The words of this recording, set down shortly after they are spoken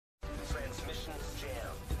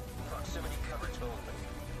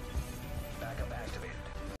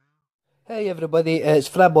Hey everybody, it's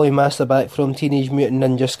Fratboy Master back from Teenage Mutant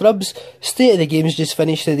Ninja Scrubs. State of the Game's just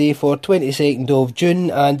finished today for 22nd of June,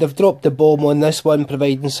 and they've dropped the bomb on this one,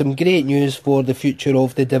 providing some great news for the future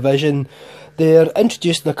of the division. They're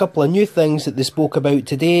introducing a couple of new things that they spoke about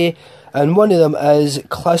today, and one of them is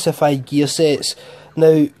classified gear sets.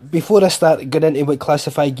 Now, before I start getting into what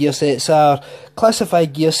classified gear sets are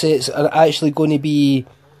actually going to be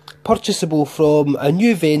purchasable from a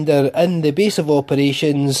new vendor in the base of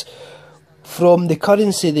operations, from the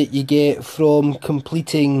currency that you get from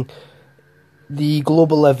completing the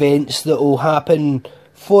global events that will happen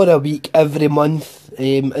for a week every month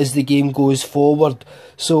as the game goes forward.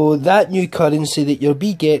 So that new currency that you'll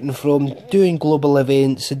be getting from doing global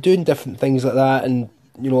events and doing different things like that, and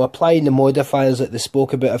applying the modifiers that they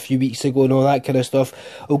spoke about a few weeks ago and all that kind of stuff,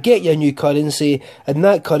 will get you a new currency, and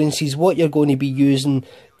that currency is what you're going to be using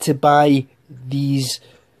to buy these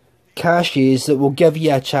caches that will give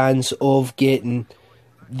you a chance of getting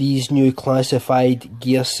these new classified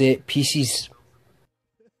gear set pieces.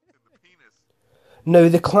 Now,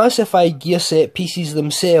 the classified gear set pieces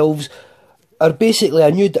themselves are basically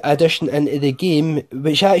a new addition into the game,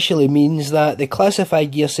 which actually means that the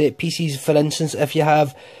classified gear set pieces, for instance, if you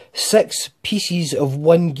have 6 pieces of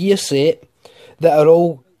one gear set that are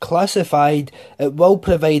all classified, it will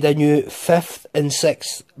provide a new 5th and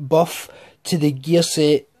 6th buff to the gear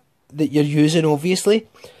set that you're using, obviously,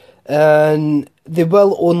 and they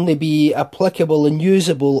will only be applicable and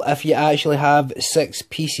usable if you actually have 6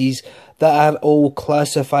 pieces that are all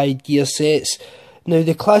classified gear sets. Now,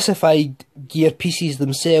 the classified gear pieces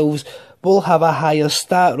themselves will have a higher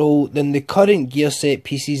stat roll than the current gear set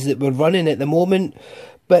pieces that we're running at the moment,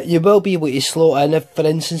 but you will be able to slot in, if, for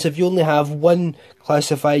instance, if you only have 1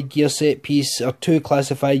 classified gear set piece or 2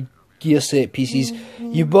 classified gear set pieces,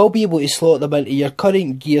 you will be able to slot them into your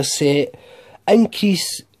current gear set,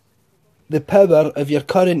 increase the power of your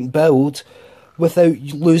current build without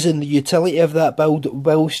losing the utility of that build,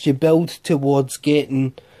 whilst you build towards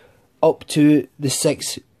getting up to the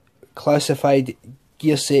 6 classified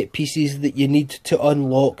gear set pieces that you need to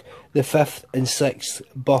unlock the 5th and 6th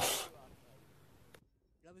buff.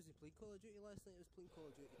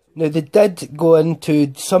 Now, they did go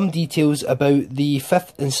into some details about the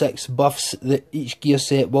 5th and 6th buffs that each gear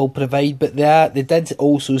set will provide, but they did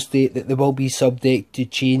also state that they will be subject to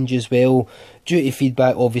change as well, due to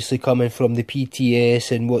feedback obviously coming from the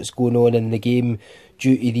PTS and what's going on in the game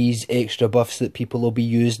due to these extra buffs that people will be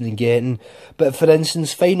using and getting. But for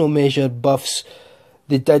instance, final measure buffs,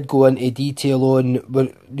 they did go into detail on,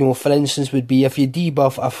 where, for instance, would be if you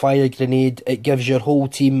debuff a fire grenade, it gives your whole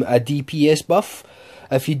team a DPS buff.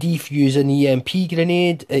 If you defuse an EMP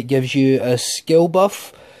grenade, it gives you a skill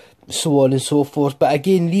buff, so on and so forth. But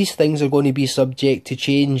again, these things are going to be subject to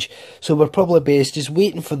change, so we're probably best just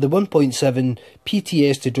waiting for the 1.7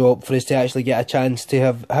 PTS to drop for us to actually get a chance to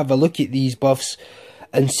have a look at these buffs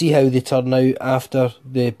and see how they turn out after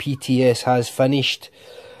the PTS has finished.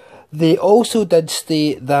 They also did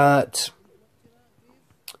state that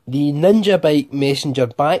the Ninja Bike Messenger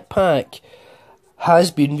backpack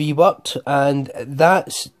has been reworked, and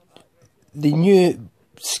that's the new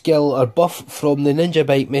skill or buff from the Ninja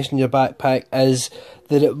Bike Messenger backpack, is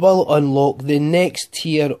that it will unlock the next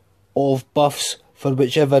tier of buffs for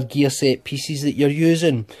whichever gear set pieces that you're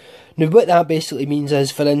using. Now, what that basically means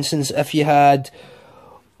is, for instance, if you had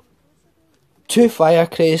 2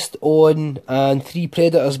 Firecrest on and 3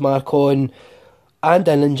 Predator's Mark on and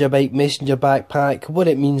a Ninja Bike Messenger backpack, what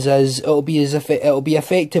it means is it'll be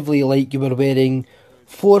effectively like you were wearing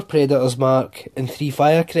 4 Predator's Mark and 3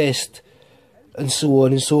 Firecrest, and so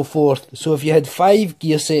on and so forth. So if you had 5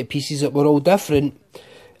 gear set pieces that were all different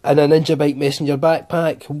and a Ninja Bike Messenger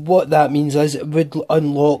backpack, what that means is it would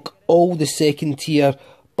unlock all the second tier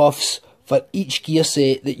buffs for each gear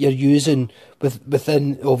set that you're using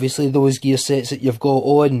within obviously those gear sets that you've got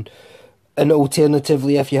on. And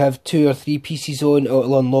alternatively, if you have 2 or 3 pieces on,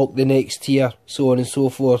 it'll unlock the next tier, so on and so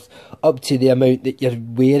forth, up to the amount that you're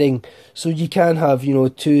wearing. So you can have,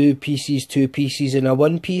 2 pieces and a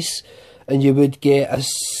 1 piece, and you would get a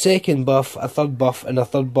second buff, a third buff, and a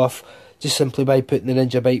third buff just simply by putting the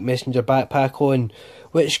Ninja Bike Messenger backpack on,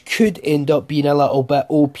 which could end up being a little bit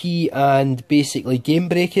OP and basically game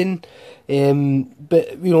breaking.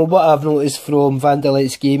 But what I've noticed from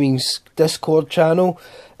Vandalites Gaming's Discord channel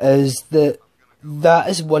is that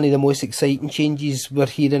is one of the most exciting changes we're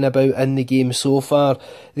hearing about in the game so far.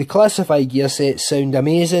 The classified gear sets sound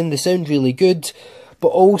amazing, they sound really good, but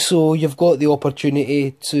also you've got the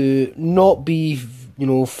opportunity to not be,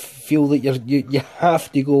 feel that you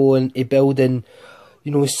have to go into building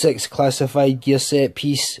 6 classified gear set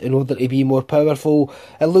piece in order to be more powerful.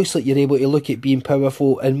 It looks like you're able to look at being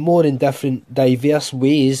powerful in more and different diverse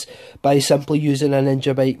ways by simply using a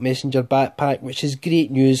Ninja Bike Messenger backpack, which is great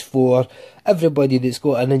news for everybody that's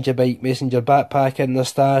got a Ninja Bike Messenger backpack in their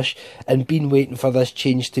stash and been waiting for this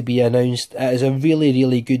change to be announced. It is a really,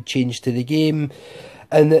 really good change to the game.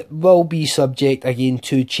 And it will be subject again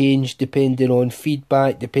to change depending on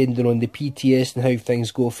feedback, depending on the PTS and how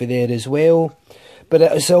things go for there as well. But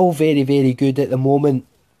it is all very, very good at the moment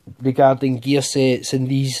regarding gear sets and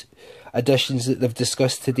these additions that they've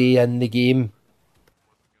discussed today in the game.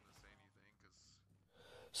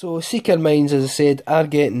 So Seeker Mines, as I said, are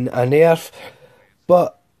getting a nerf,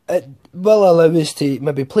 but it will allow us to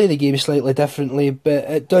maybe play the game slightly differently, but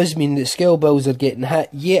it does mean that skill builds are getting hit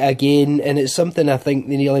yet again, and it's something I think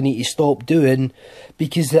they really need to stop doing,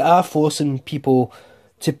 because they are forcing people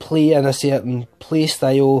to play in a certain play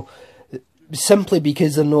style simply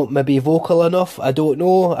because they're not maybe vocal enough. I don't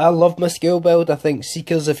know. I love my skill build. I think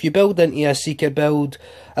Seekers, if you build into a Seeker build,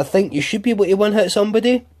 I think you should be able to one-hit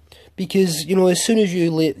somebody. Because, as soon as you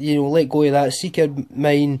let go of that Seeker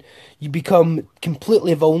mine, you become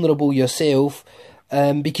completely vulnerable yourself,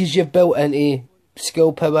 because you've built into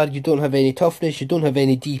skill power, you don't have any toughness, you don't have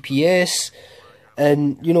any DPS,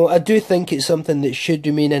 and, I do think it's something that should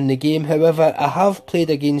remain in the game. However, I have played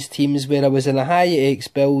against teams where I was in a high X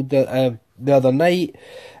build the other night,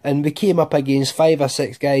 and we came up against 5 or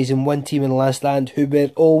 6 guys in one team in Last Stand who were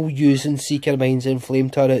all using Seeker Mines and Flame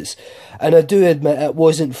Turrets, and I do admit it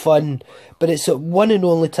wasn't fun, but it's the one and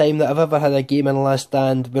only time that I've ever had a game in Last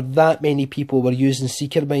Stand where that many people were using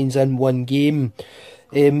Seeker Mines in one game.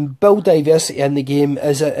 Build diversity in the game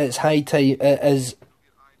is at its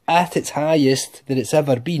highest that it's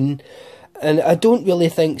ever been, and I don't really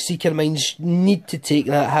think Seeker Mines need to take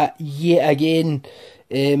that hit yet again,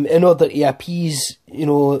 in order to appease,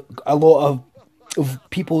 a lot of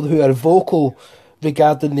people who are vocal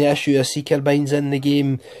regarding the issue of Seeker Mines in the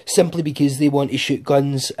game, simply because they want to shoot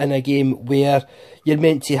guns in a game where you're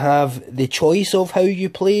meant to have the choice of how you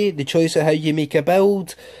play, the choice of how you make a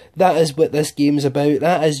build. That is what this game's about.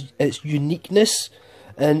 That is its uniqueness.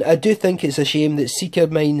 And I do think it's a shame that Seeker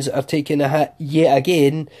Mines are taking a hit yet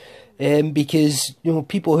again, because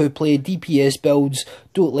people who play DPS builds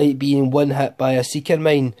don't like being one hit by a Seeker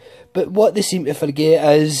Mine. But what they seem to forget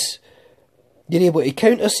is you're able to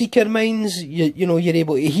counter Seeker Mines, you're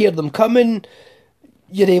able to hear them coming,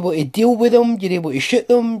 you're able to deal with them, you're able to shoot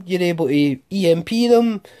them, you're able to EMP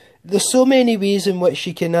them. There's so many ways in which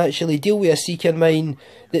you can actually deal with a Seeker Mine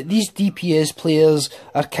that these DPS players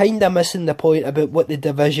are kind of missing the point about what the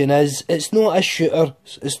Division is. It's not a shooter,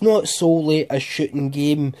 it's not solely a shooting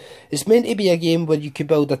game. It's meant to be a game where you can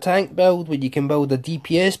build a tank build, where you can build a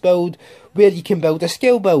DPS build, where you can build a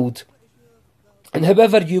skill build. And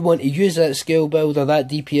however you want to use that skill build or that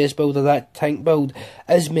DPS build or that tank build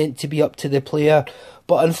is meant to be up to the player.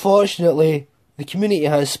 But unfortunately, the community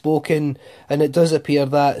has spoken, and it does appear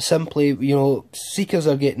that simply, Seekers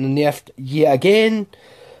are getting nerfed yet again.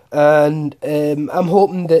 And I'm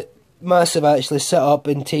hoping that Massive actually sit up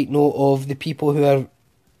and take note of the people who are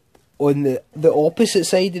on the opposite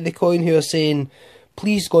side of the coin, who are saying,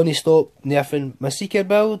 please gonna stop nerfing my Seeker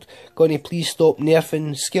build, gonna please stop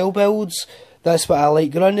nerfing skill builds. That's what I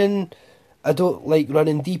like running. I don't like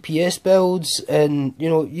running DPS builds, and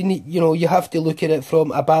you have to look at it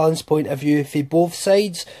from a balanced point of view for both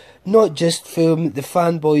sides, not just from the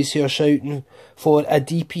fanboys who are shouting for a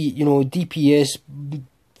DPS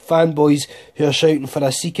fanboys who are shouting for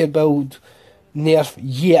a Seeker build nerf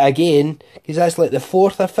yet again, because that's like the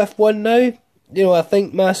 4th or 5th one now. I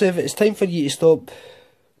think, Massive, it's time for you to stop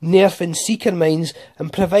nerfing Seeker Mines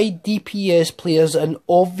and provide DPS players an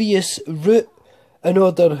obvious route in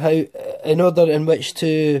order in which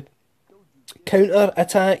to counter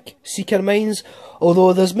attack Seeker Mines.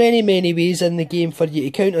 Although there's many ways in the game for you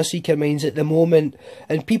to counter Seeker Mines at the moment,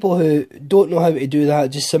 and people who don't know how to do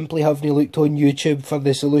that just simply haven't looked on YouTube for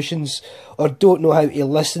the solutions, or don't know how to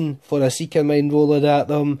listen for a Seeker Mine rolling at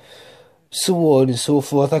them, so on and so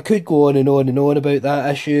forth. I could go on and on and on about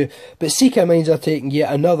that issue, but Seeker Mines are taking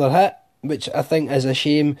yet another hit, which I think is a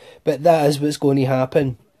shame, but that is what's going to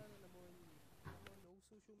happen.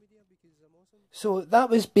 So that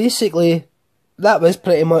was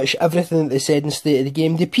pretty much everything that they said in State of the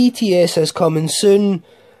Game. The PTS is coming soon,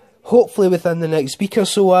 hopefully within the next week or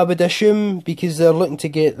so, I would assume, because they're looking to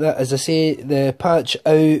get that, as I say, the patch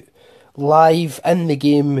out live in the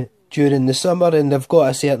game during the summer, and they've got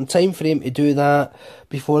a certain time frame to do that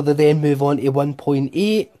before they then move on to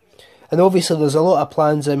 1.8. And obviously there's a lot of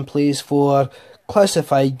plans in place for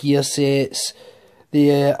classified gear sets,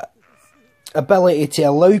 the ability to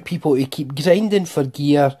allow people to keep grinding for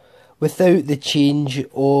gear without the change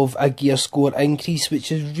of a gear score increase,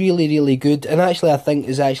 which is really, really good, and actually I think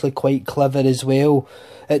is actually quite clever as well.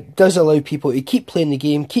 It does allow people to keep playing the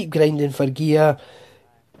game, keep grinding for gear,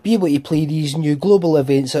 be able to play these new global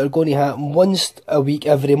events that are going to happen once a week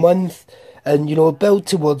every month, and, you know, build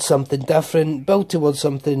towards something different, build towards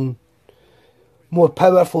something more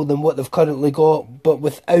powerful than what they've currently got, but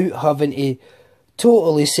without having to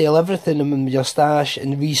totally sell everything in your stash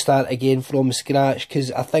and restart again from scratch,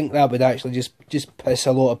 because I think that would actually just piss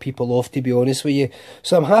a lot of people off, to be honest with you.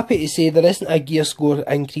 So I'm happy to say there isn't a gear score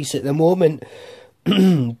increase at the moment,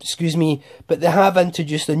 excuse me, but they have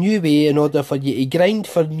introduced a new way in order for you to grind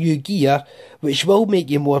for new gear, which will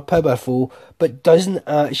make you more powerful, but doesn't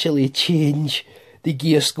actually change the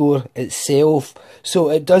gear score itself.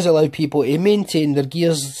 So it does allow people to maintain their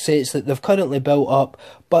gear sets that they've currently built up,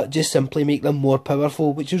 but just simply make them more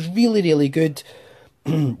powerful, which is really, really good.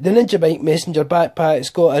 The Ninja Bike Messenger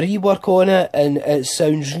backpack's got a rework on it, and it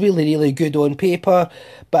sounds really, really good on paper,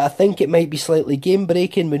 but I think it might be slightly game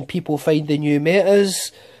breaking when people find the new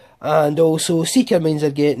metas. And also Seeker Mines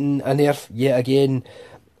are getting a nerf yet again.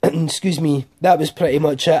 Excuse me, that was pretty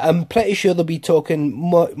much it. I'm pretty sure they'll be talking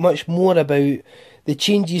much more about the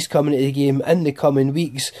changes coming to the game in the coming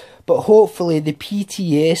weeks, but hopefully the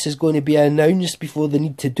PTS is going to be announced before they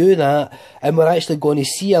need to do that, and we're actually going to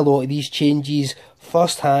see a lot of these changes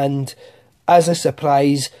firsthand as a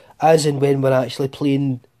surprise, as and when we're actually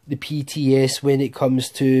playing the PTS when it comes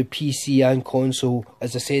to PC and console,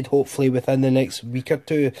 as I said, hopefully within the next week or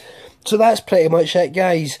two. So that's pretty much it,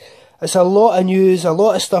 guys. It's a lot of news, a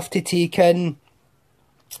lot of stuff to take in.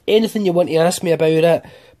 Anything you want to ask me about it,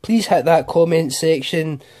 please hit that comment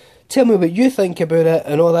section. Tell me what you think about it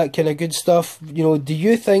and all that kind of good stuff. You know, do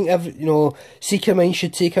you think Seeker Mine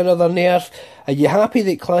should take another nerf? Are you happy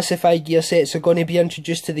that classified gear sets are going to be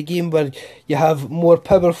introduced to the game, where you have more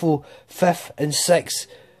powerful 5th and 6th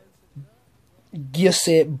gear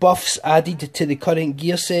set buffs added to the current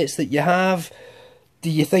gear sets that you have? Do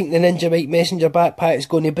you think the Ninja Bike Messenger backpack is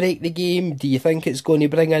going to break the game? Do you think it's going to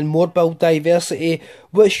bring in more build diversity?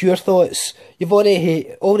 What's your thoughts? You've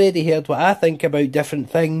already heard what I think about different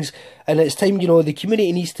things, and it's time, you know, the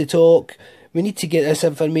community needs to talk. We need to get this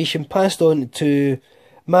information passed on to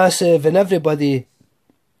Massive and everybody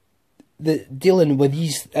that dealing with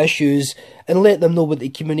these issues, and let them know what the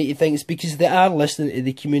community thinks, because they are listening to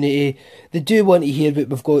the community. They do want to hear what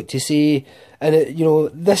we've got to say, and you know,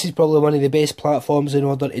 this is probably one of the best platforms in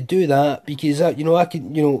order to do that, because you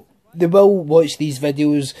know, they will watch these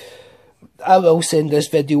videos. I will send this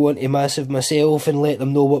video on to Massive myself and let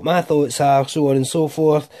them know what my thoughts are, so on and so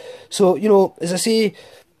forth. So, you know, as I say,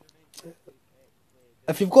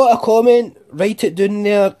 if you've got a comment, write it down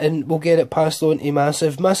there and we'll get it passed on to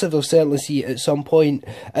Massive. Massive will certainly see it at some point,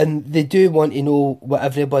 and they do want to know what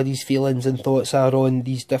everybody's feelings and thoughts are on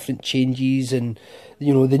these different changes and,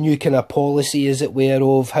 you know, the new kind of policy, as it were,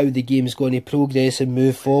 of how the game's going to progress and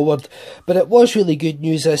move forward. But it was really good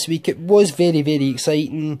news this week. It was very, very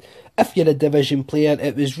exciting. If you're a Division player,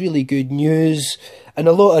 it was really good news, and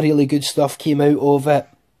a lot of really good stuff came out of it.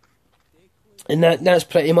 And that's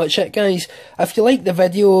pretty much it, guys. If you like the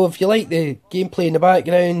video, if you like the gameplay in the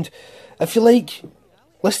background, if you like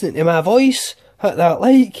listening to my voice, hit that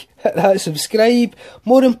like, hit that subscribe.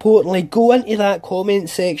 More importantly, go into that comment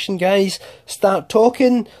section, guys. Start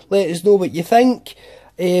talking, let us know what you think.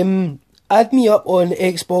 Add me up on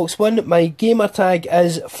Xbox One. My gamer tag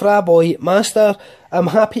is fraboymaster. I'm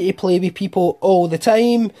happy to play with people all the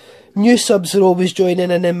time. New subs are always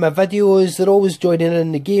joining in my videos. They're always joining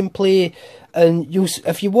in the gameplay. And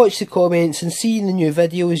if you watch the comments and see the new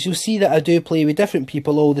videos, you'll see that I do play with different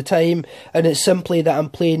people all the time, and it's simply that I'm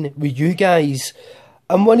playing with you guys.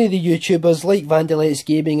 I'm one of the YouTubers like Vandalex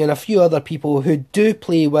Gaming and a few other people who do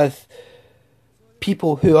play with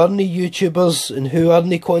people who aren't YouTubers and who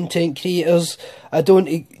aren't content creators. I don't,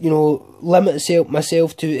 you know, limit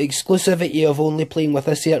myself to exclusivity of only playing with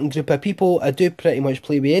a certain group of people. I do pretty much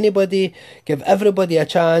play with anybody, give everybody a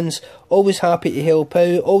chance, always happy to help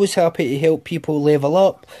out, always happy to help people level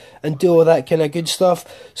up and do all that kind of good stuff.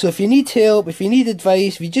 So if you need help, if you need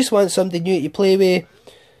advice, if you just want something new to play with,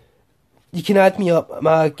 you can add me up.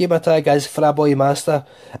 My gamer tag is fraboymaster.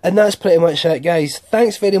 And that's pretty much it, guys.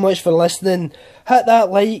 Thanks very much for listening. Hit that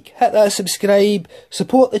like, hit that subscribe,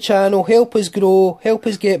 support the channel, help us grow, help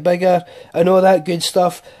us get bigger, and all that good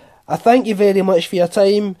stuff. I thank you very much for your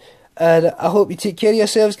time, and I hope you take care of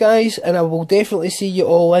yourselves, guys, and I will definitely see you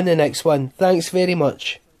all in the next one. Thanks very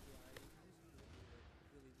much.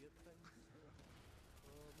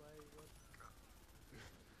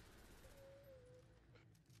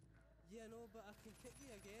 I know, but I can kick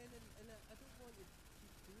you again, and I don't want you to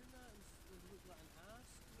keep doing that and look like an ass,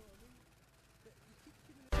 you know what I mean? But you keep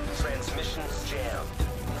keeping it. Transmissions jammed.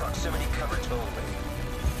 Proximity coverage only.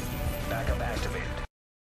 Backup activated.